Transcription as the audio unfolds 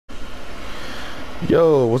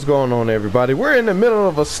Yo, what's going on, everybody? We're in the middle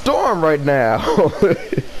of a storm right now.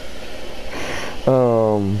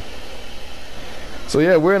 um, so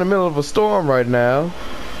yeah, we're in the middle of a storm right now.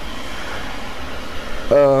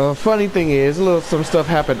 Funny thing is, some stuff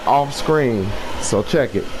happened off screen. So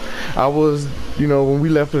check it. I was, when we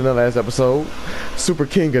left in the last episode, Super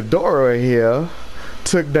King Ghidorah here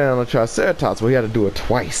took down a Triceratops. We had to do it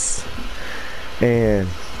twice. And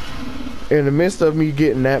in the midst of me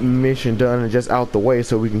getting that mission done and just out the way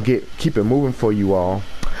so we can keep it moving for you all,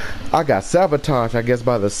 I got sabotaged, I guess,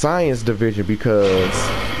 by the science division because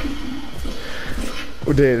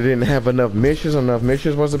they didn't have enough missions.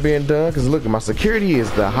 Wasn't being done. Because look, my security is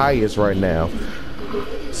the highest right now,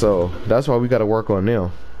 so that's why we got to work on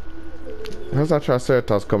them. How's our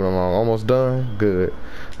Triceratops coming along? Almost done? Good.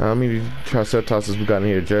 How many Triceratops we got in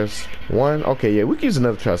here? Just one? Okay, yeah, we can use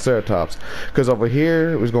another Triceratops. Because over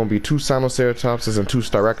here, there's going to be 2 Sinoceratopses and 2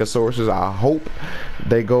 Styracosauruses. I hope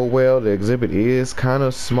they go well. The exhibit is kind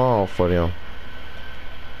of small for them,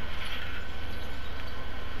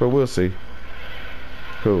 but we'll see.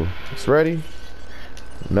 Cool. It's ready.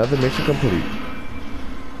 Another mission complete.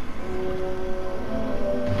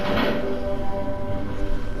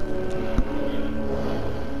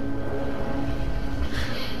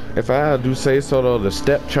 If I do say so though, the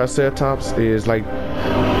step Triceratops is like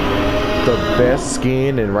the best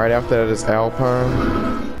skin, and right after that is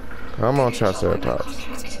Alpine. I'm on Triceratops.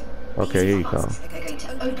 Okay, here you come.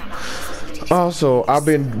 Also, I've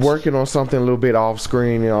been working on something a little bit off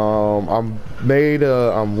screen. I'm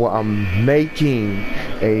making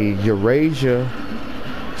a Eurasia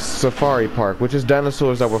safari park, which is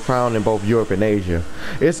dinosaurs that were found in both Europe and Asia.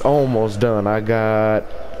 It's almost done. I got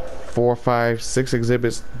 4, 5, 6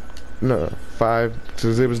 exhibits. No, 5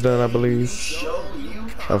 exhibits done, I believe,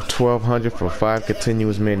 of 1,200 for 5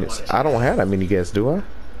 continuous minutes. I don't have that many guests, do I?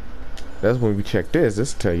 That's when we check this.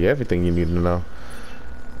 This will tell you everything you need to know.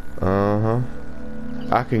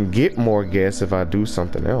 I can get more guests if I do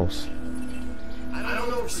something else.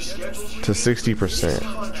 To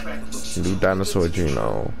 60%. Do dinosaur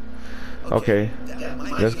genome. Okay,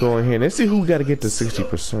 let's go in here. Let's see who we got to get to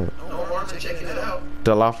 60%.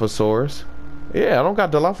 Dilophosaurus. Yeah, I don't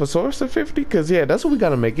got Dilophosaurus at 50, because yeah, that's what we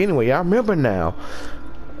got to make anyway. I remember now.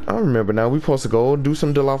 We're supposed to go do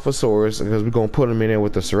some Dilophosaurus because we're going to put them in there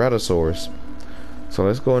with the Ceratosaurus. So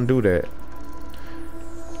let's go and do that.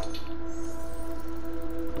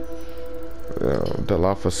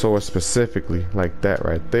 Dilophosaurus specifically, like that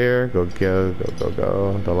right there. Go.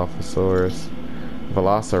 Dilophosaurus.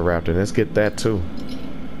 Velociraptor. Let's get that too.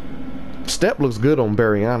 Step looks good on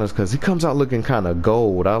Baryonyx because he comes out looking kind of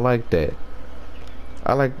gold. I like that.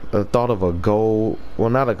 I like the thought of a gold, well,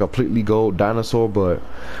 not a completely gold dinosaur, but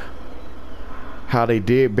how they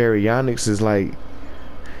did Baryonyx is like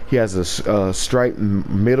he has a striped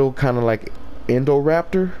middle, kind of like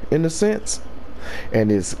Indoraptor in a sense,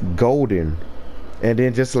 and it's golden, and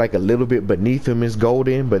then just like a little bit beneath him is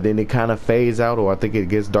golden, but then it kind of fades out, or I think it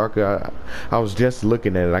gets darker. I was just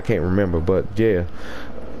looking at it, I can't remember, but yeah,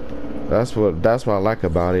 that's what I like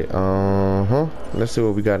about it. Let's see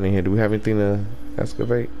what we got in here. Do we have anything to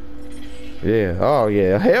excavate? Yeah. Oh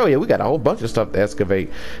yeah. Hell yeah, we got a whole bunch of stuff to excavate.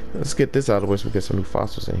 Let's get this out of the way so we get some new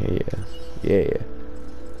fossils in here.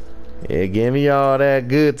 Yeah, give me all that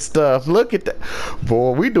good stuff. Look at that,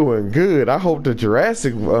 boy, we doing good. I hope the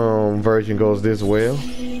Jurassic version goes this well.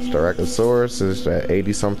 Styracosaurus is at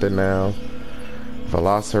 80 something now.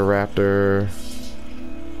 Velociraptor,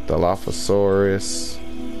 Dilophosaurus,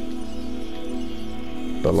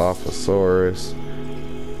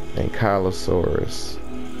 and Kylosaurus.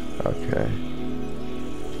 Okay,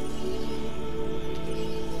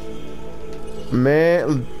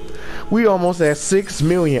 man, we almost at 6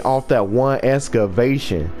 million off that one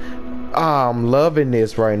excavation. I'm loving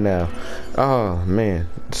this right now. Oh man,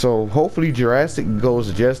 so hopefully Jurassic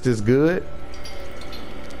goes just as good.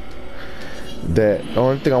 The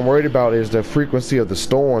only thing I'm worried about is the frequency of the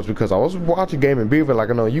storms, because I was watching Gaming Beaver, like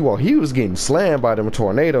I know you all, he was getting slammed by them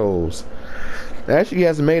tornadoes. Actually, he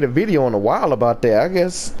hasn't made a video in a while about that. I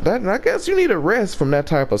guess you need a rest from that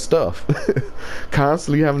type of stuff.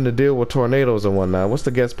 Constantly having to deal with tornadoes and whatnot. What's the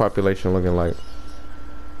guest population looking like?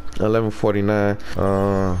 1149.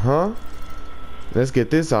 Let's get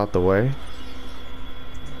this out the way.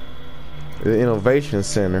 The Innovation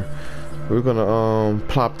Center. We're gonna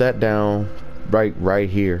plop that down right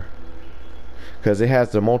here, because it has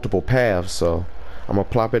the multiple paths. So I'm gonna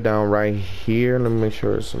plop it down right here. Let me make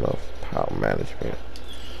sure it's enough. Power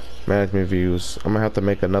management views. I'm gonna have to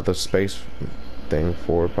make another space thing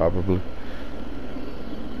for it probably.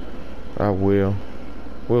 I will.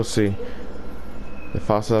 We'll see. The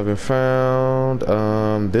fossils have been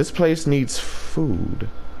found. This place needs food.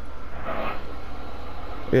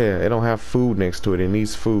 Yeah, it don't have food next to it. It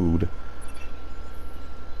needs food.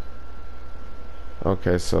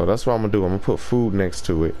 Okay, so that's what I'm gonna do. I'm gonna put food next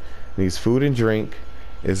to it. It needs food and drink.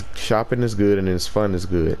 Its shopping is good and its fun is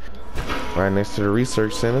good. Right next to the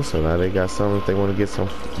research center, so now they got some if they want to get some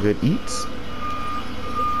good eats.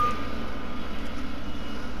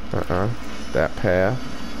 That path.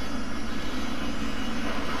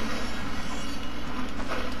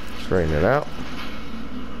 Straighten it out.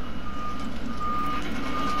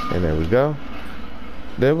 And there we go.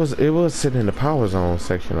 It was sitting in the power zone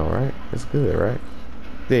section, alright? It's good, right?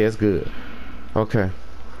 Yeah, it's good. Okay.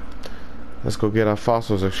 Let's go get our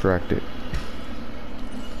fossils extracted.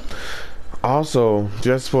 Also,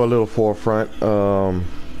 just for a little forefront,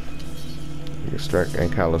 extract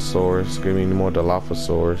Ankylosaurus. Give me more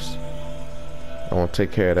Dilophosaurus. I want to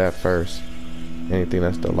take care of that first. Anything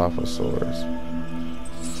that's Dilophosaurus.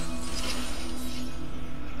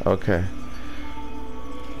 Okay.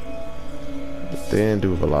 Then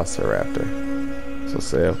do Velociraptor. So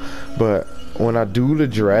sell. But when I do the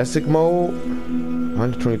Jurassic mode,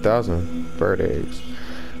 120,000 bird eggs.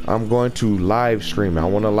 I'm going to live stream. I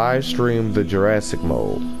want to live stream the Jurassic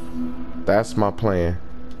mode. That's my plan.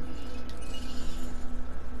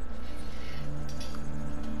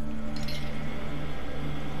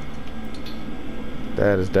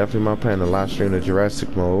 That is definitely my plan, to live stream the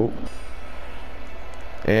Jurassic mode.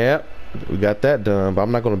 Yep, we got that done, but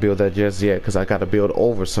I'm not going to build that just yet because I got to build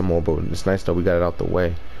over some more, but it's nice that we got it out the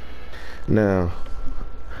way. Now,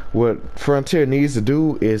 what Frontier needs to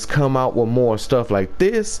do is come out with more stuff like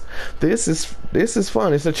this. This is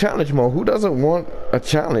fun. It's a challenge mode. Who doesn't want a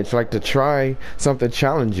challenge, like to try something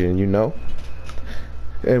challenging, you know?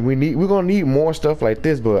 And we're gonna need more stuff like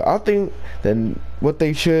this, but I think that what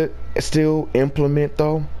they should still implement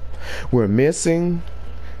though, we're missing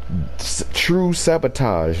true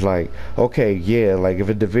sabotage. Like, okay, yeah, like if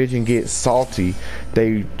a division gets salty,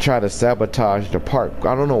 they try to sabotage the park.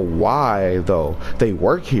 I don't know why though. They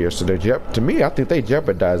work here, so to me, I think they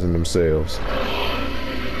jeopardizing themselves.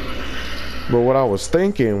 But what I was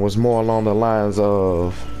thinking was more along the lines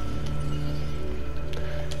of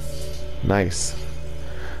nice.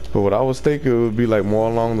 But what I was thinking would be like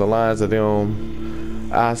more along the lines of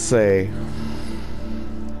them, I say,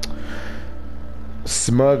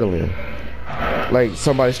 smuggling. Like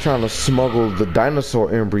somebody's trying to smuggle the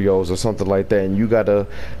dinosaur embryos or something like that, and you gotta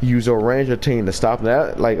use your ranger team to stop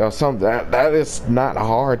that, like, or something. That is not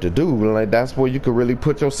hard to do. Like, that's where you could really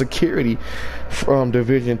put your security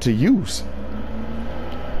division to use,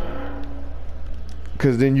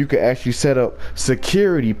 because then you could actually set up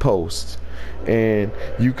security posts, and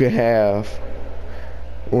you could have,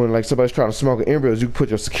 when like somebody's trying to smuggle embryos, you can put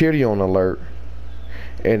your security on alert,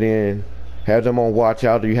 and then have them on watch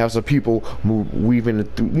out. You have some people weaving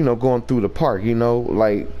through, you know, going through the park, you know,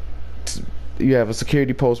 like you have a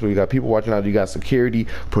security post where you got people watching out. You got security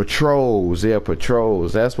patrols. Yeah,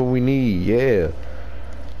 patrols. That's what we need. Yeah.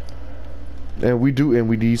 And we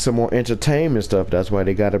need some more entertainment stuff. That's why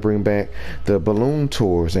they got to bring back the balloon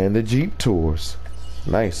tours and the Jeep tours.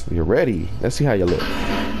 Nice. You're ready. Let's see how you look.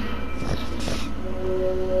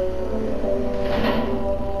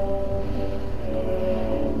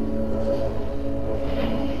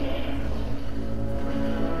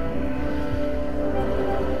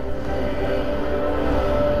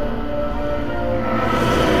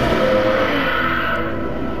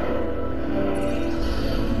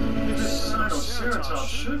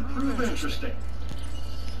 Should prove interesting.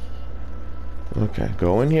 Okay,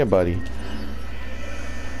 go in here, buddy.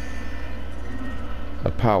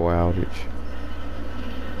 A power outage.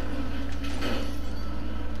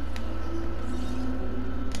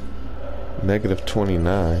 Negative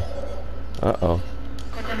 29. Uh-oh.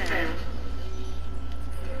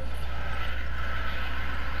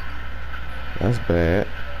 That's bad.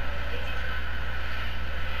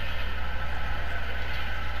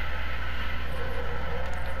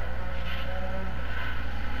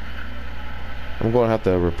 I'm going to have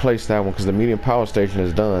to replace that one because the medium power station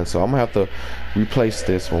is done. So I'm going to have to replace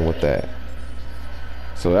this one with that.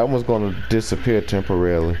 So that one's going to disappear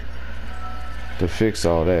temporarily to fix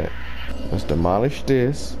all that. Let's demolish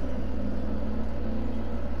this.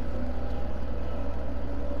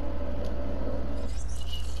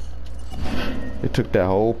 It took that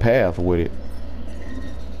whole path with it.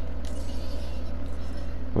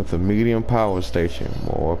 With the medium power station.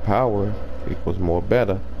 More power equals more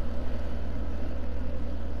better.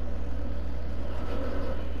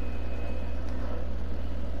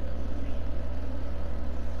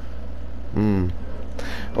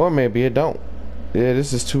 Or maybe it don't. Yeah,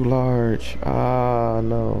 this is too large. Ah,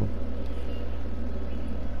 no.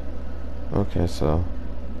 Okay, so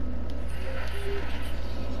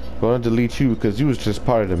gonna delete you because you was just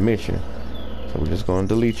part of the mission. So we're just gonna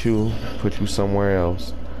delete you, put you somewhere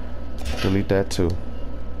else. Delete that too.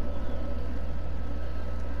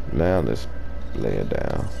 Now let's lay it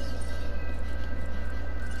down.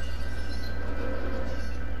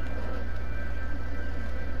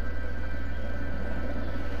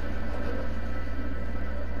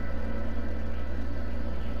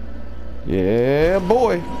 Yeah,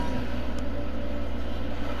 boy.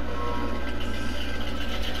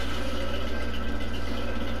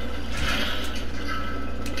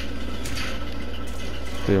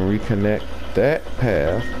 Then reconnect that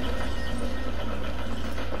path.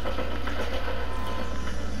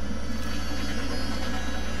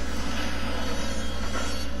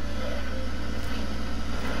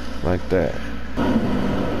 Like that.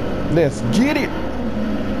 Let's get it.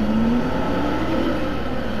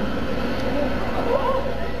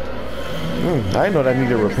 I didn't know that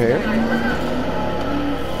needed repair.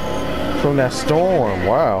 From that storm,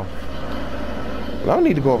 wow. I don't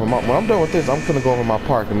need to go over my, when I'm done with this, I'm gonna go over my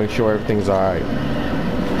park and make sure everything's alright.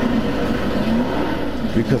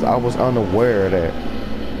 Because I was unaware that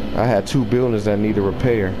I had 2 buildings that needed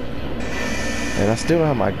repair. And I still don't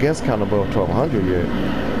have my guest count above 1,200 yet.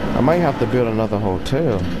 I might have to build another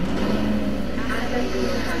hotel.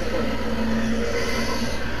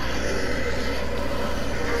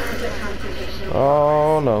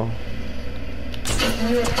 Oh no.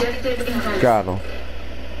 Got him.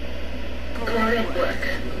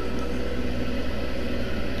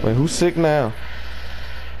 Wait, who's sick now?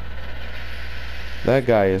 That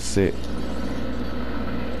guy is sick.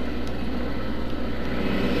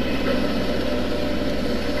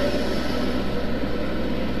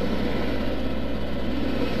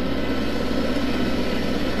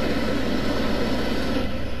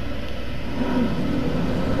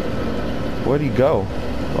 Where'd he go?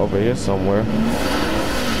 Over here somewhere.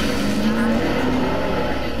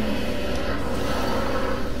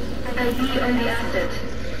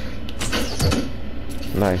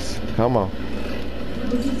 Nice. Come on.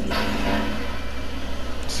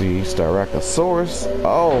 See, Styracosaurus.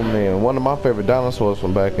 Oh man, one of my favorite dinosaurs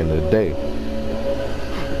from back in the day.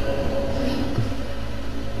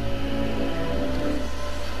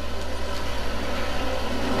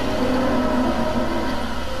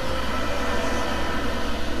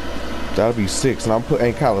 That'll be 6, and I'm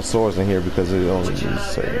putting Ankylosaurus in here because it only uses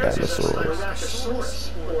certain dinosaurs.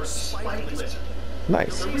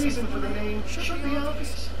 Nice.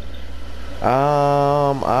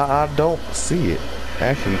 I don't see it.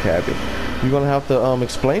 Actually, Cabby, you're gonna have to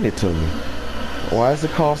explain it to me. Why is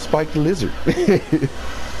it called spiked lizard?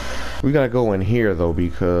 We gotta go in here though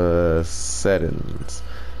because settings.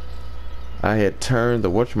 I had turned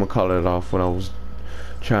the whatchamacallit off when I was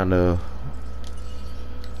trying to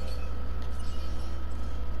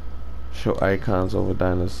show icons over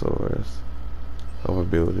dinosaurs, over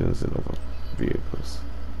buildings, and over vehicles.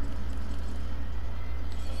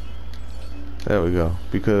 There we go.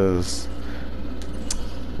 Because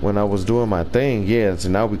when I was doing my thing, yeah, so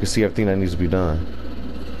now we can see everything that needs to be done.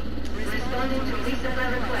 Responding to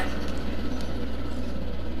reset request.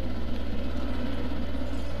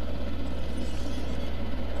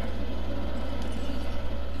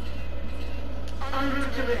 En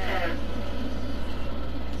route to repair.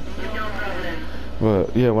 No problem.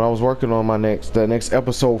 But yeah, when I was working on my next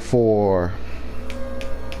episode for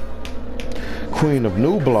Queen of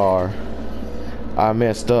Nublar, I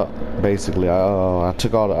messed up basically. I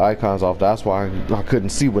took all the icons off. That's why I couldn't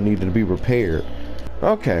see what needed to be repaired.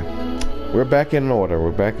 Okay, we're back in order.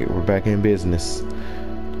 We're back in business.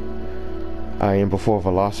 I am before a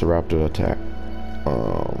Velociraptor attack.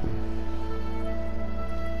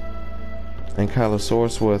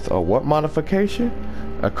 Ankylosaurus with a what modification?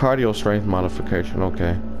 A cardio strength modification.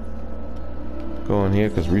 Okay. Go in here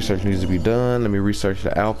because research needs to be done. Let me research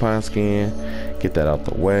the alpine skin. Get that out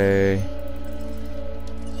the way.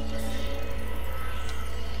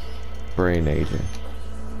 Brain aging.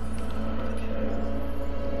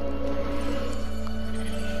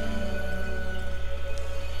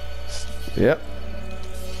 Yep.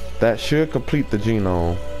 That should complete the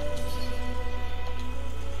genome.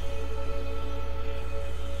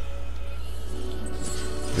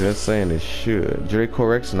 Just saying it should.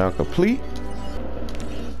 J-Correx now complete.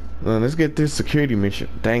 Let's get this security mission.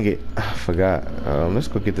 Dang it, I forgot. Let's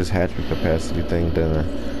go get this hatchery capacity thing done.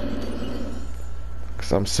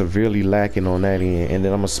 Cause I'm severely lacking on that end. And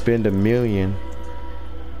then I'm gonna spend $1 million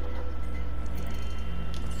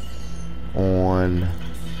on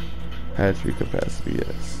Hatchery capacity,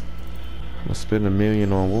 yes. I'm gonna spend $1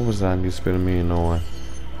 million on, what was I need to spend $1 million on?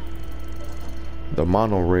 The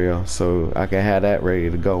monorail, so I can have that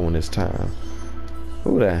ready to go when it's time.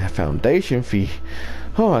 Ooh, that foundation fee.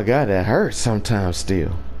 Oh my god, that hurts sometimes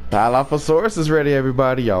still. Dilophosaurus is ready,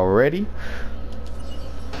 everybody. Y'all ready?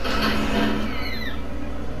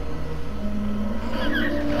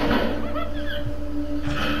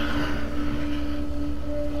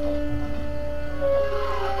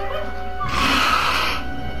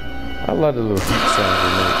 I love the little heat sound it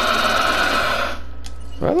makes.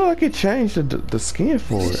 I look like it changed the skin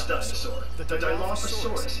for it. The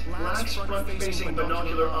Dilophosaurus lacks front-facing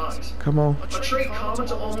binocular eyes. Come on. A trait common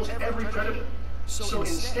to almost every predator. So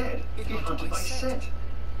instead, it hunted by scent.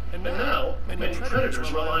 And now, many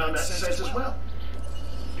predators rely on that scent as well.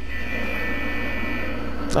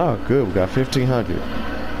 Oh, good. We got 1,500.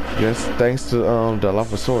 Yes, thanks to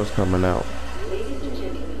Dilophosaurus coming out. Ladies and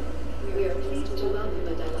gentlemen, we are pleased to welcome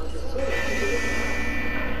a Dilophosaurus.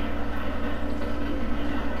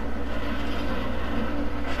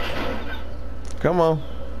 Come on.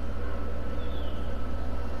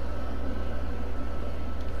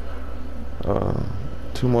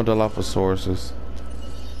 Two more Dilophosauruses.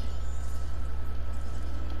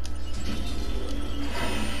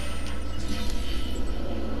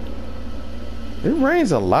 It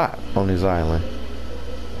rains a lot on this island.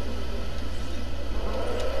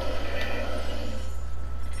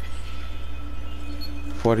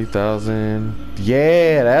 $40,000.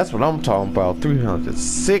 Yeah, that's what I'm talking about.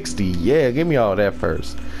 360. Yeah, give me all that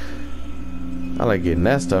first. I like getting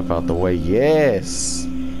that stuff out the way. Yes.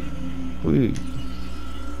 We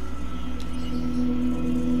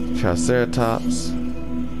Triceratops,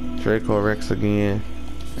 Dracorex again,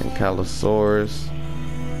 Ankylosaurus,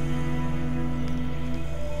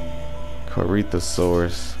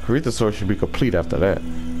 Corythosaurus. Corythosaurus should be complete after that.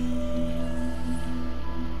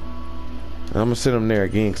 I'm gonna send them there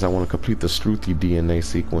again because I want to complete the Struthy DNA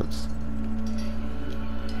sequence.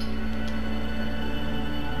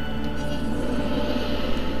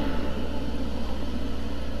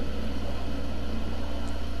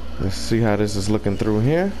 Let's see how this is looking through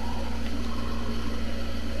here.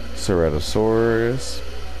 Ceratosaurus.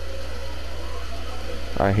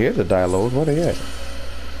 I hear the Dilos. Where they at?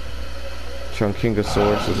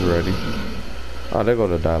 Chunkingosaurus is ready. Oh, there go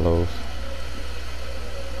the Dilos.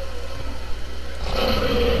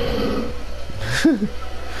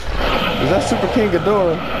 Is that Super King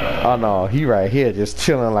Ghidorah? Oh no, he right here just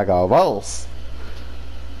chilling like a boss.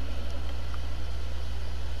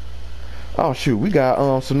 Oh shoot, we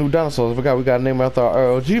got some new dinosaurs. We got to name after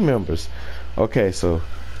our RLG members. Okay, so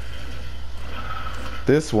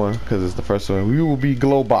this one, because it's the first one, we will be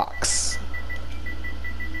Globox.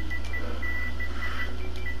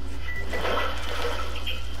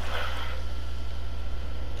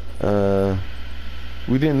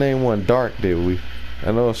 We didn't name one Dark, did we?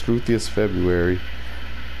 I know Struthy is February.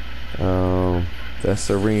 That's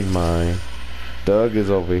Serene Mine. Doug is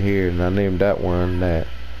over here, and I named that one that.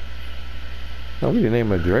 No, we didn't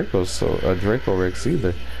name a Dracorex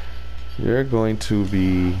either. You're going to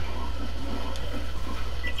be.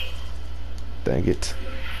 Dang it.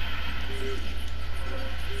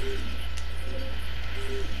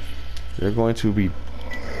 You're going to be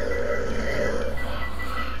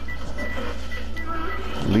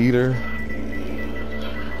Leader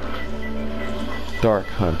Dark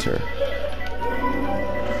Hunter.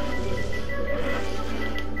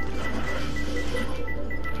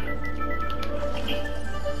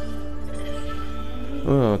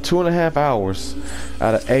 Uh, 2.5 hours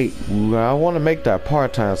out of 8. I want to make that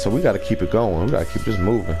part-time, so we got to keep it going. We got to keep this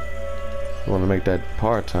moving. We want to make that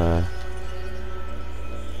part-time.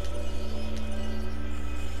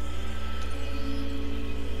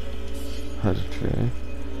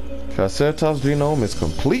 Triceratops genome is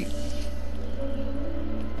complete.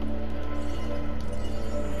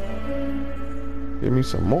 Give me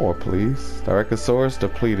some more, please. Styracosaurus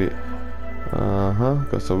depleted.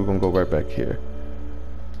 So we're gonna go right back here.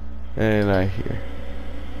 And right here.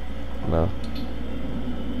 No.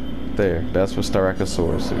 There. That's what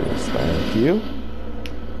Styracosaurus is. Thank you.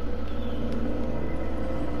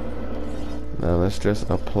 Now let's just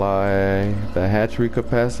apply the hatchery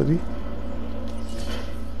capacity.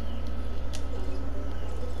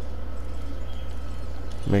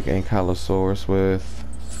 Make Ankylosaurus with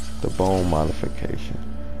the bone modification.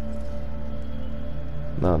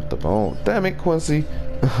 Not the bone. Damn it, Quincy.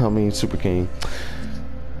 I mean, Super King.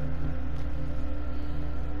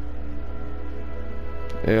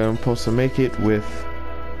 Yeah, I'm supposed to make it with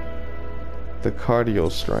the cardio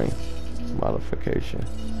strength modification.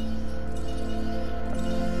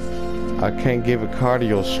 I can't give it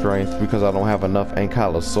cardio strength because I don't have enough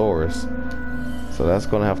Ankylosaurus. So that's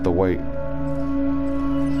gonna have to wait.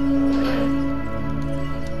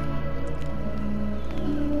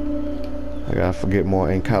 I gotta get more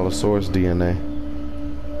Ankylosaurus DNA.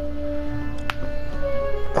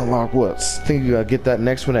 Unlock what? I think you gotta get that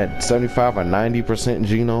next one at 75 or 90%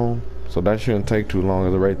 genome. So that shouldn't take too long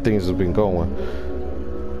as the rate things have been going.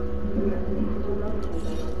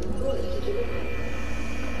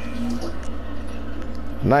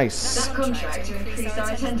 Nice. That contract to increase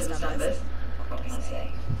our attendance numbers. What can I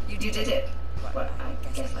say? You did it. Well, I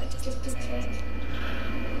guess I just pretend.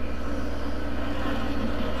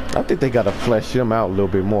 I think they gotta flesh him out a little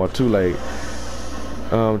bit more too. Like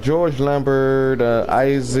George Lambert,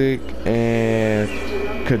 Isaac, and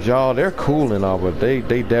Kajal, they're cool and all, but they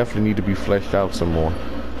definitely need to be fleshed out some more.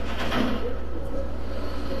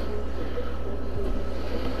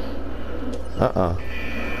 I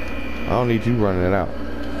don't need you running it out.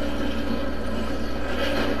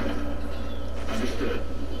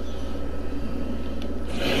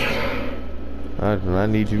 I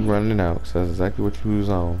need you running it out, because that's exactly what you was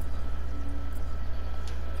on.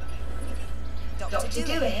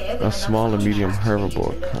 A small and medium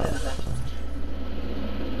herbivore.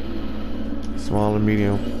 Small and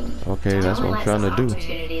medium. Okay, that's what I'm trying to do.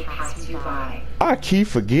 I keep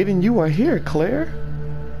forgetting you are here, Claire.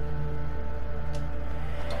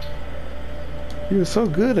 You're so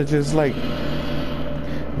good at just like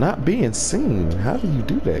not being seen. How do you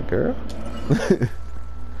do that, girl?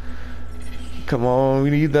 Come on, we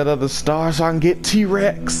need that other star so I can get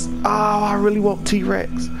T-Rex. Oh, I really want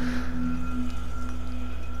T-Rex.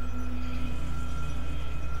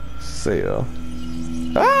 Sale.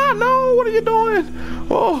 Ah, no, what are you doing?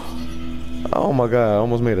 Oh my God, I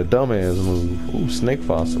almost made a dumbass move. Ooh, snake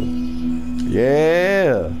fossil.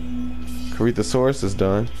 Yeah. Corythosaurus is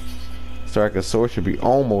done. Styracosaurus should be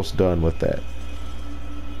almost done with that.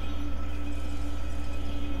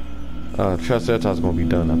 Triceratops is gonna be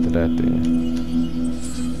done after that then.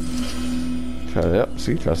 Yep,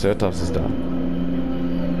 see, Triceratops is done.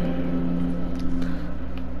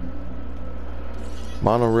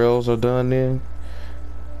 Monorails are done then.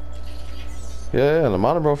 Yeah, the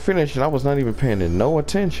monorail finished and I was not even paying it no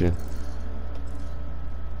attention.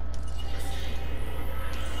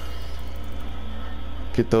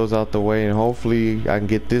 Get those out the way and hopefully I can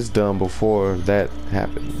get this done before that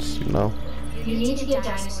happens, you know? You need to give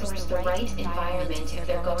dinosaurs the right environment if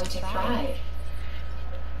they're going to thrive.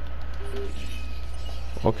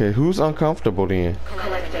 Okay, who's uncomfortable then?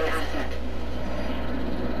 Collect their asset.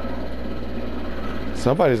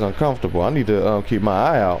 Somebody's uncomfortable. I need to keep my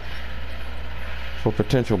eye out for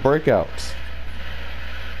potential breakouts.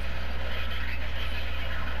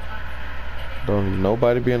 Don't need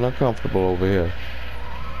nobody being uncomfortable over here.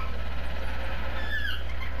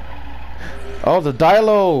 Oh, the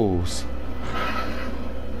Dilos!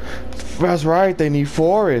 That's right, they need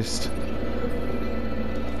forest.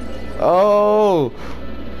 Oh,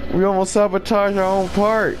 we almost sabotaged our own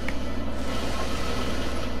park.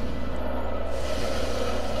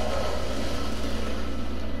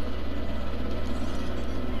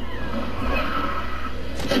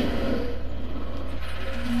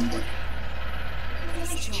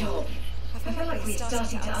 Job. I feel like we're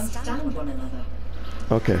starting to understand one another.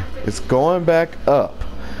 Okay, it's going back up.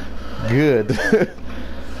 Good.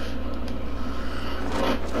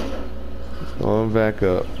 It's going back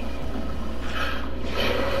up.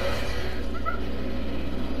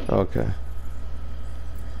 Okay.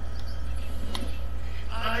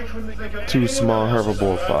 I couldn't think of Two small anyone else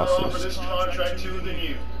herbivore that I'd offer fossils. this contract to than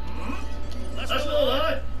you. That's no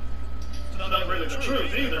lie. It's not really the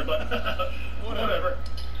truth either, but whatever.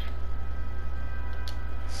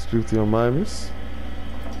 Struthiomimus.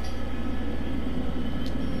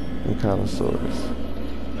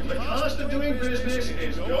 Ankylosaurus. The cost of doing business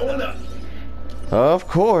is going up. Of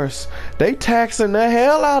course. They taxing the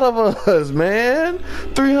hell out of us, man.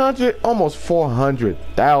 300, almost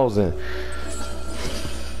 400,000.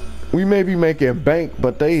 We may be making bank,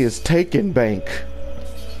 but they is taking bank.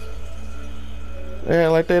 Yeah,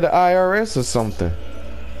 like they the IRS or something.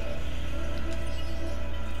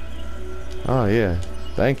 Oh yeah,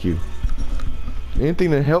 thank you.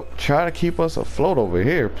 Anything to help try to keep us afloat over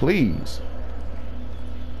here, please.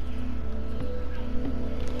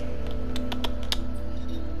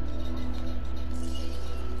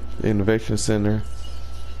 Innovation Center,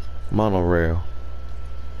 monorail.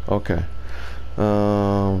 Okay.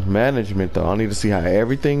 Management though. I need to see how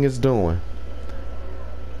everything is doing.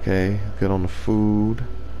 Okay, good on the food,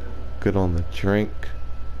 good on the drink.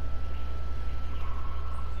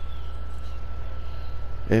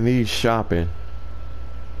 It needs shopping.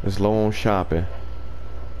 It's low on shopping.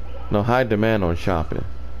 No, high demand on shopping.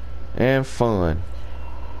 And fun.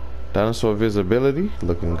 Dinosaur visibility,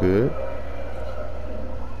 looking good.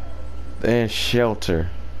 And shelter.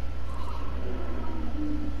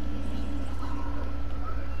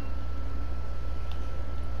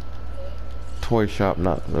 Toy shop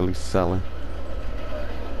not really selling.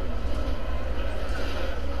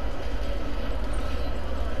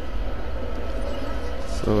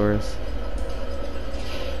 Stores.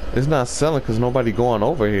 It's not selling because nobody going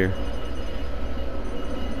over here.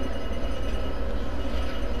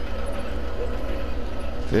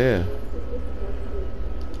 Yeah.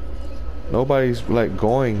 Nobody's like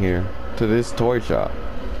going here to this toy shop.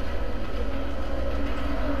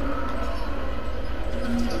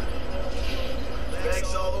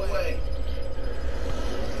 Thanks all the way.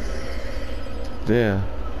 Yeah.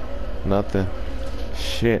 Nothing.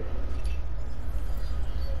 Shit.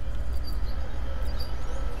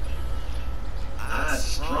 I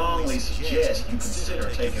strongly suggest you consider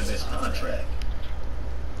taking this contract.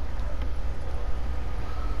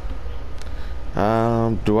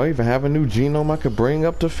 Do I even have a new genome I could bring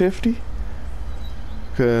up to 50?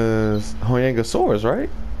 Cause Hoyangosaurus, right?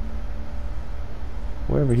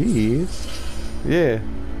 Wherever he is. Yeah.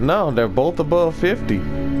 No, they're both above 50.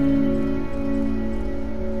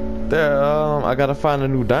 They're I gotta find a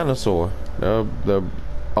new dinosaur. They're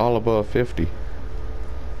all above 50.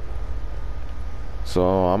 So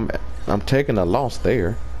I'm taking a loss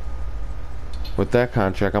there. With that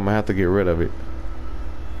contract, I'm gonna have to get rid of it.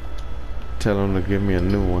 Tell them to give me a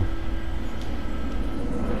new one.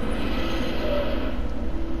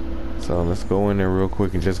 So let's go in there real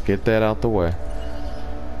quick and just get that out the way.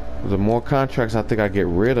 The more contracts I think I get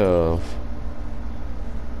rid of,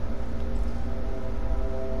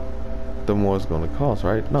 the more it's gonna cost,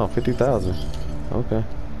 right? No, 50,000. Okay.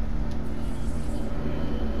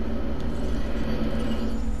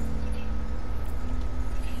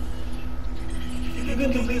 You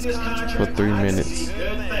can complete this contract. For 3 I minutes. see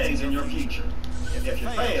good things in your future. If you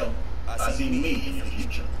fail, I see me in your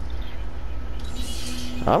future.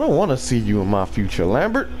 I don't want to see you in my future,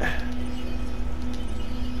 Lambert.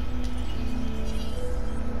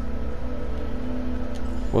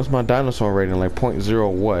 What's my dinosaur rating? Like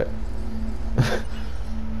 0.0 what?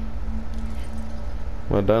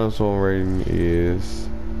 My dinosaur rating is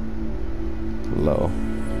low.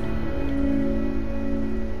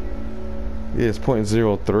 Yeah, it's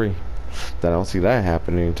 0.03. I don't see that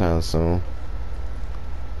happening anytime soon.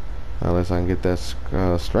 Unless I can get that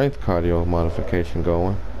strength cardio modification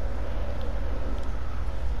going.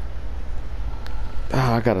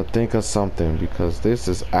 I gotta think of something because this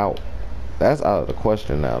is out. That's out of the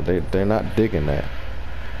question now. They're not digging that.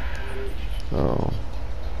 Oh.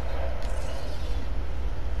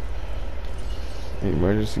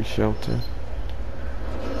 Emergency shelter.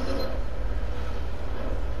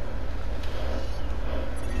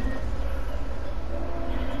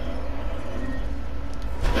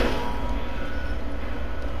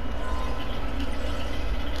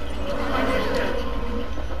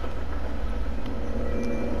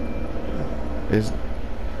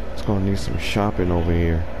 It's gonna need some shopping over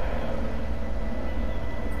here.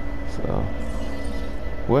 So,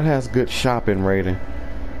 what has good shopping rating?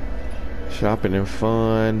 Shopping and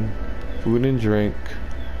fun, food and drink.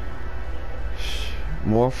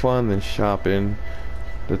 More fun than shopping.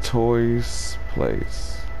 The toys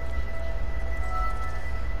place.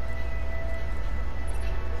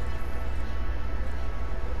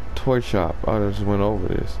 Toy shop. I just went over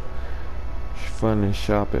this. Fun and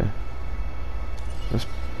shopping. Let's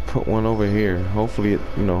put one over here. Hopefully it,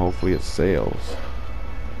 hopefully it sells.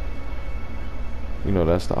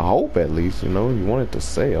 That's the hope at least, you want it to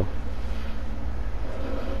sell.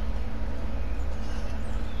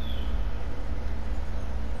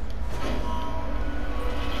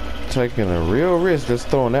 Taking a real risk just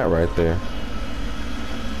throwing that right there.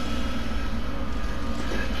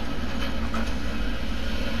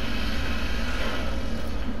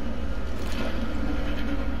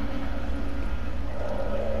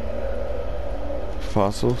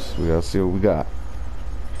 Fossils, we gotta see what we got.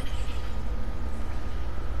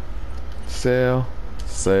 Sell,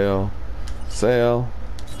 sell, sell,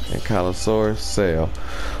 and Kylosaurus, sell.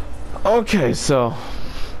 Okay, so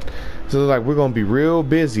like we're gonna be real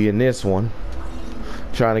busy in this one,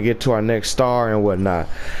 trying to get to our next star and whatnot.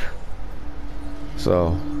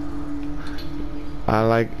 So I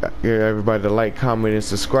like everybody to like, comment, and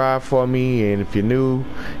subscribe for me. And if you're new,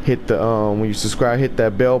 hit the when you subscribe, hit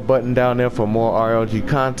that bell button down there for more RLG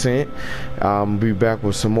content. I'll be back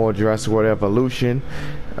with some more Jurassic World Evolution.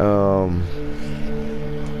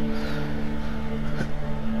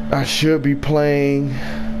 I should be playing.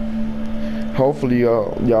 Hopefully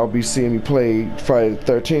y'all be seeing me play Friday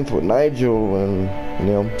the 13th with Nigel and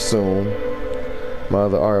them soon. My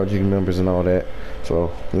other RLG members and all that.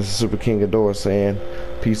 So this is Super King Adore saying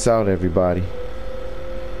peace out, everybody,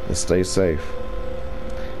 and stay safe.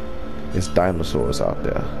 It's dinosaurs out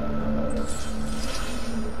there.